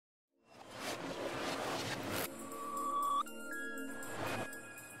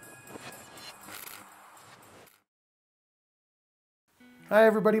Hi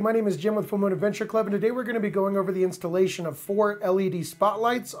everybody, my name is Jim with Full Moon Adventure Club, and today we're going to be going over the installation of 4 LED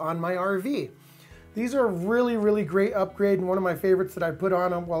spotlights on my RV. These are a really great upgrade and one of my favorites that I put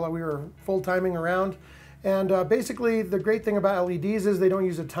on while we were full-timing around. And basically the great thing about LEDs is they don't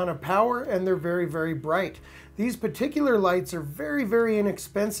use a ton of power and they're very bright. These particular lights are very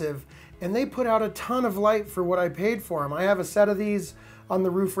inexpensive and they put out a ton of light for what I paid for them. I have a set of these on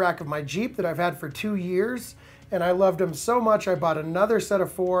the roof rack of my Jeep that I've had for 2 years. And I loved them so much I bought another set of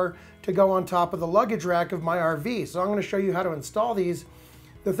 4 to go on top of the luggage rack of my RV. So I'm going to show you how to install these.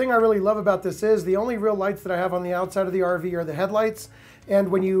 The thing I really love about this is the only real lights that I have on the outside of the RV are the headlights. And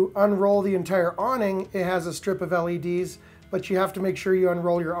when you unroll the entire awning, it has a strip of LEDs, but you have to make sure you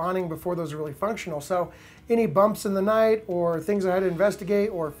unroll your awning before those are really functional. So any bumps in the night or things I had to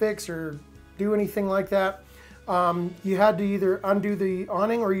investigate or fix or do anything like that, you had to either undo the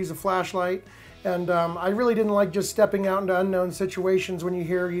awning or use a flashlight. And I really didn't like just stepping out into unknown situations when you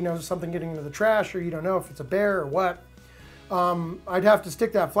hear, something getting into the trash or you don't know if it's a bear or what. I'd have to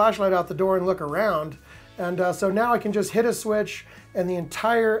stick that flashlight out the door and look around. And so now I can just hit a switch and the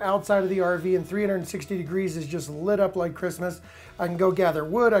entire outside of the RV in 360 degrees is just lit up like Christmas. I can go gather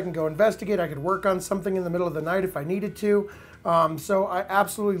wood, I can go investigate, I could work on something in the middle of the night if I needed to. So I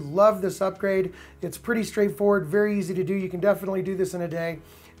absolutely love this upgrade. It's pretty straightforward, very easy to do. You can definitely do this in a day.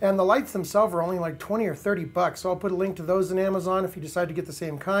 And the lights themselves are only like 20 or 30 bucks. So I'll put a link to those in Amazon if you decide to get the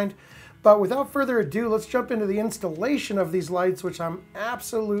same kind. But without further ado, let's jump into the installation of these lights, which I'm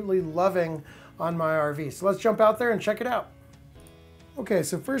absolutely loving on my RV. So let's jump out there and check it out. Okay,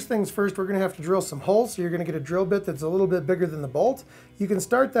 so first things first, we're gonna have to drill some holes. So you're gonna get a drill bit that's a little bit bigger than the bolt. You can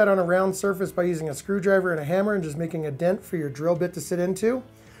start that on a round surface by using a screwdriver and a hammer and just making a dent for your drill bit to sit into.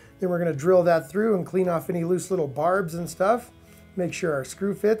 Then we're gonna drill that through and clean off any loose little barbs and stuff. Make sure our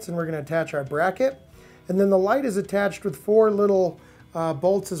screw fits, and we're going to attach our bracket. And then the light is attached with 4 little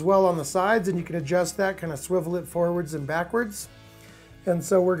bolts as well on the sides, and you can adjust that, kind of swivel it forwards and backwards. And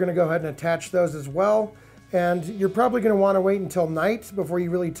so we're going to go ahead and attach those as well. And you're probably going to want to wait until night before you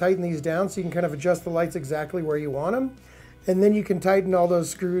really tighten these down, so you can kind of adjust the lights exactly where you want them. And then you can tighten all those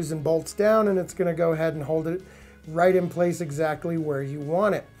screws and bolts down, and it's going to go ahead and hold it right in place exactly where you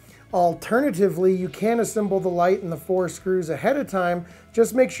want it. Alternatively, you can assemble the light and the 4 screws ahead of time.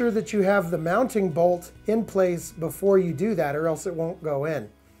 Just make sure that you have the mounting bolt in place before you do that, or else it won't go in.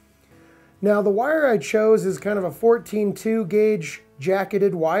 Now, the wire I chose is kind of a 14-2 gauge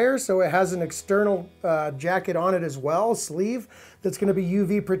jacketed wire, so it has an external jacket on it as well, sleeve, that's going to be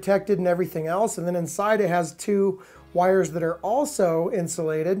UV protected and everything else. And then inside it has 2 wires that are also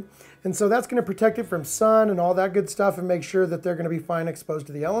insulated. And so that's going to protect it from sun and all that good stuff and make sure that they're going to be fine exposed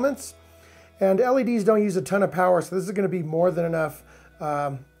to the elements. And LEDs don't use a ton of power, so this is going to be more than enough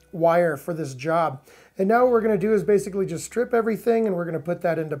wire for this job. And now what we're going to do is basically just strip everything and we're going to put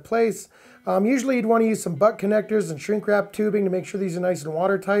that into place. Usually you'd want to use some butt connectors and shrink wrap tubing to make sure these are nice and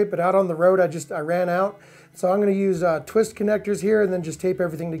watertight, but out on the road I ran out. So I'm going to use twist connectors here and then just tape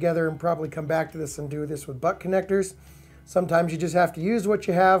everything together and probably come back to this and do this with butt connectors. Sometimes you just have to use what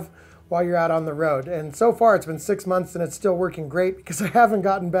you have while you're out on the road. And so far it's been 6 months and it's still working great because I haven't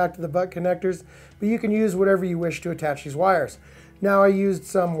gotten back to the butt connectors, but you can use whatever you wish to attach these wires. Now I used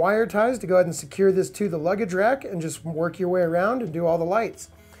some wire ties to go ahead and secure this to the luggage rack and just work your way around and do all the lights.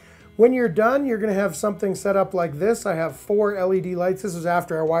 When you're done, you're going to have something set up like this. I have 4 LED lights. This was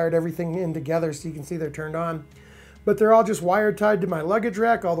after I wired everything in together so you can see they're turned on. But they're all just wire tied to my luggage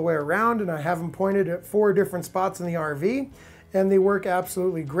rack all the way around, and I have them pointed at 4 different spots in the RV, and they work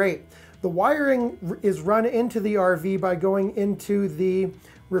absolutely great. The wiring is run into the RV by going into the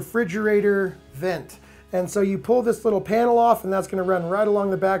refrigerator vent. And so you pull this little panel off and that's going to run right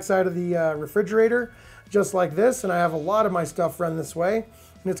along the back side of the refrigerator, just like this. And I have a lot of my stuff run this way.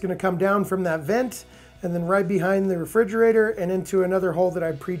 And it's going to come down from that vent and then right behind the refrigerator and into another hole that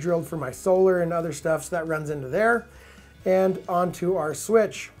I pre-drilled for my solar and other stuff. So that runs into there and onto our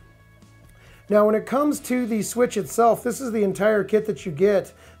switch. Now when it comes to the switch itself, this is the entire kit that you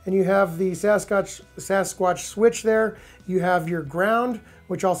get. And you have the Sasquatch switch there. You have your ground,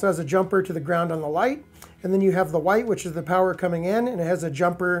 which also has a jumper to the ground on the light. And then you have the white, which is the power coming in, and it has a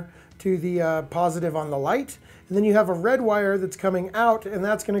jumper to the positive on the light. And then you have a red wire that's coming out, and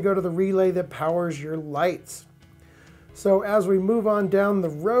that's going to go to the relay that powers your lights. So as we move on down the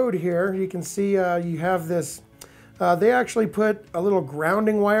road here, you can see you have this, they actually put a little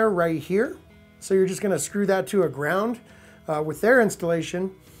grounding wire right here. So you're just going to screw that to a ground with their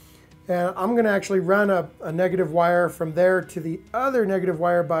installation. And I'm going to actually run a negative wire from there to the other negative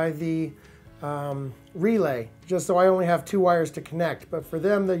wire by the relay, just so I only have 2 wires to connect. But for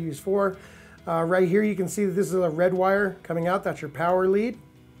them, they use 4. Right here you can see that this is a red wire coming out. That's your power lead.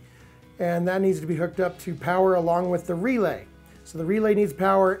 And that needs to be hooked up to power along with the relay. So the relay needs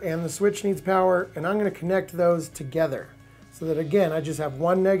power and the switch needs power, and I'm going to connect those together. So that again, I just have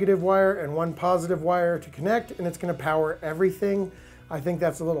one negative wire and one positive wire to connect, and it's going to power everything. I think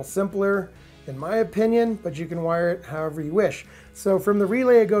that's a little simpler in my opinion, but you can wire it however you wish. So from the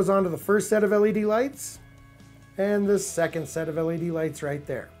relay, it goes on to the first set of LED lights and the second set of LED lights right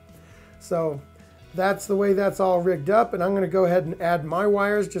there. So that's the way that's all rigged up, and I'm going to go ahead and add my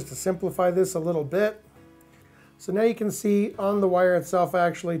wires just to simplify this a little bit. So now you can see on the wire itself, I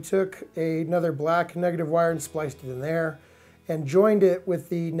actually took another black negative wire and spliced it in there and joined it with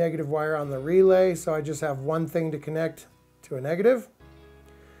the negative wire on the relay. So I just have one thing to connect to a negative.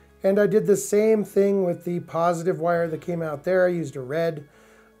 And I did the same thing with the positive wire that came out there. I used a red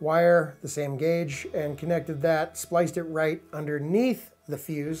wire, the same gauge, and connected that, spliced it right underneath the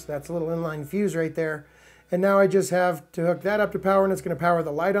fuse. That's a little inline fuse right there. And now I just have to hook that up to power, and it's going to power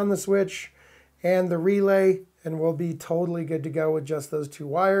the light on the switch and the relay, and we'll be totally good to go with just those two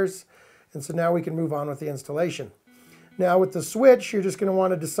wires. And so now we can move on with the installation. Now with the switch, you're just going to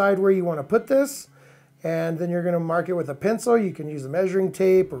want to decide where you want to put this, and then you're going to mark it with a pencil. You can use a measuring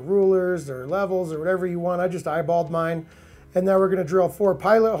tape or rulers or levels or whatever you want. I just eyeballed mine. And now we're going to drill 4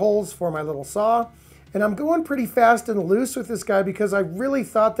 pilot holes for my little saw. And I'm going pretty fast and loose with this guy because I really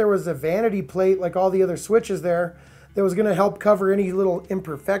thought there was a vanity plate like all the other switches there that was going to help cover any little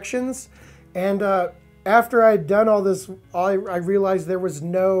imperfections. And after I'd done all this, I realized there was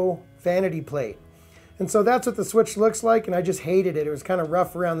no vanity plate. And so that's what the switch looks like, and I just hated it. It was kind of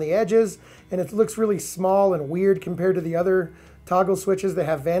rough around the edges, and it looks really small and weird compared to the other toggle switches that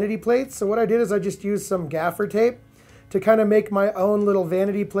have vanity plates. So what I did is I just used some gaffer tape to kind of make my own little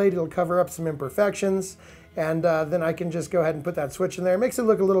vanity plate. It'll cover up some imperfections, and then I can just go ahead and put that switch in there. It makes it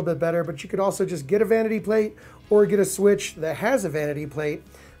look a little bit better, but you could also just get a vanity plate or get a switch that has a vanity plate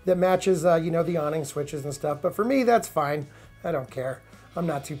that matches, you know, the awning switches and stuff. But for me, that's fine. I don't care. I'm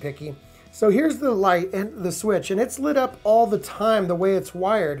not too picky. So here's the light and the switch, and it's lit up all the time the way it's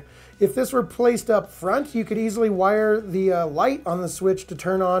wired. If this were placed up front, you could easily wire the light on the switch to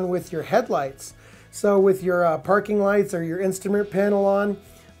turn on with your headlights. So with your parking lights or your instrument panel on,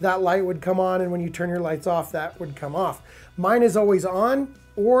 that light would come on, and when you turn your lights off, that would come off. Mine is always on,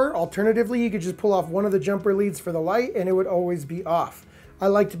 or alternatively, you could just pull off one of the jumper leads for the light and it would always be off. I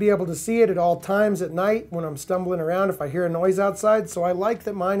like to be able to see it at all times at night when I'm stumbling around if I hear a noise outside, so I like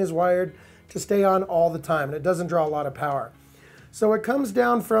that mine is wired to stay on all the time, and it doesn't draw a lot of power. So it comes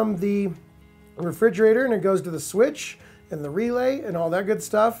down from the refrigerator and it goes to the switch and the relay and all that good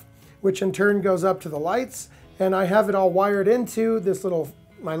stuff, which in turn goes up to the lights, and I have it all wired into this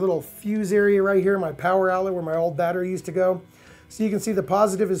my little fuse area right here, my power outlet where my old battery used to go. So you can see the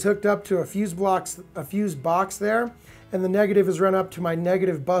positive is hooked up to a fuse box there, and the negative is run up to my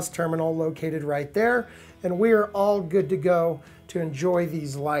negative bus terminal located right there, and we are all good to go to enjoy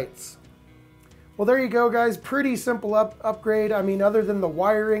these lights. Well, there you go, guys. Pretty simple upgrade. I mean, other than the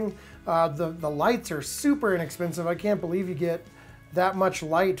wiring, the lights are super inexpensive. I can't believe you get that much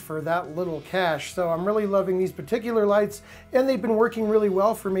light for that little cash. So I'm really loving these particular lights, and they've been working really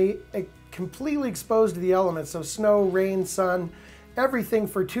well for me, completely exposed to the elements. So snow, rain, sun, everything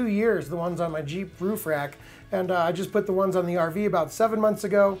for 2 years, the ones on my Jeep roof rack. And I just put the ones on the RV about 7 months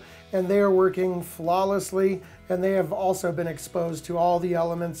ago, and they are working flawlessly. And they have also been exposed to all the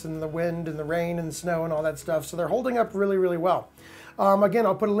elements and the wind and the rain and the snow and all that stuff. So they're holding up really, really well. Again,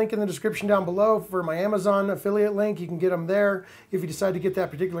 I'll put a link in the description down below for my Amazon affiliate link. You can get them there if you decide to get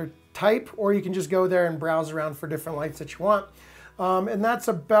that particular type, or you can just go there and browse around for different lights that you want. And that's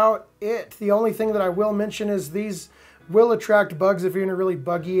about it. The only thing that I will mention is these will attract bugs if you're in a really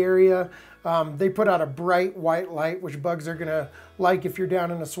buggy area. They put out a bright white light, which bugs are gonna like if you're down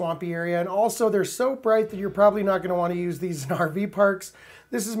in a swampy area. And also they're so bright that you're probably not gonna wanna use these in RV parks.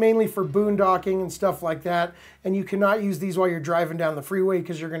 This is mainly for boondocking and stuff like that. And you cannot use these while you're driving down the freeway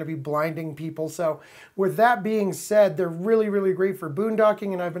because you're gonna be blinding people. So with that being said, they're really, really great for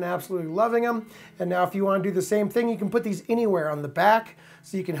boondocking, and I've been absolutely loving them. And now if you wanna do the same thing, you can put these anywhere on the back,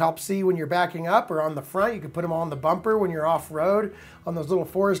 so you can help see when you're backing up, or on the front. You can put them on the bumper when you're off-road on those little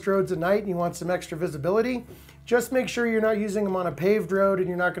forest roads at night and you want some extra visibility. Just make sure you're not using them on a paved road and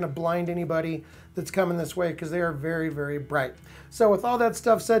you're not going to blind anybody that's coming this way, because they are very, very bright. So with all that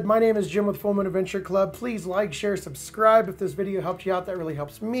stuff said, my name is Jim with Full Moon Adventure Club. Please like, share, subscribe. If this video helped you out, that really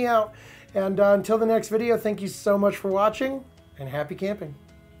helps me out. And until the next video, thank you so much for watching, and happy camping.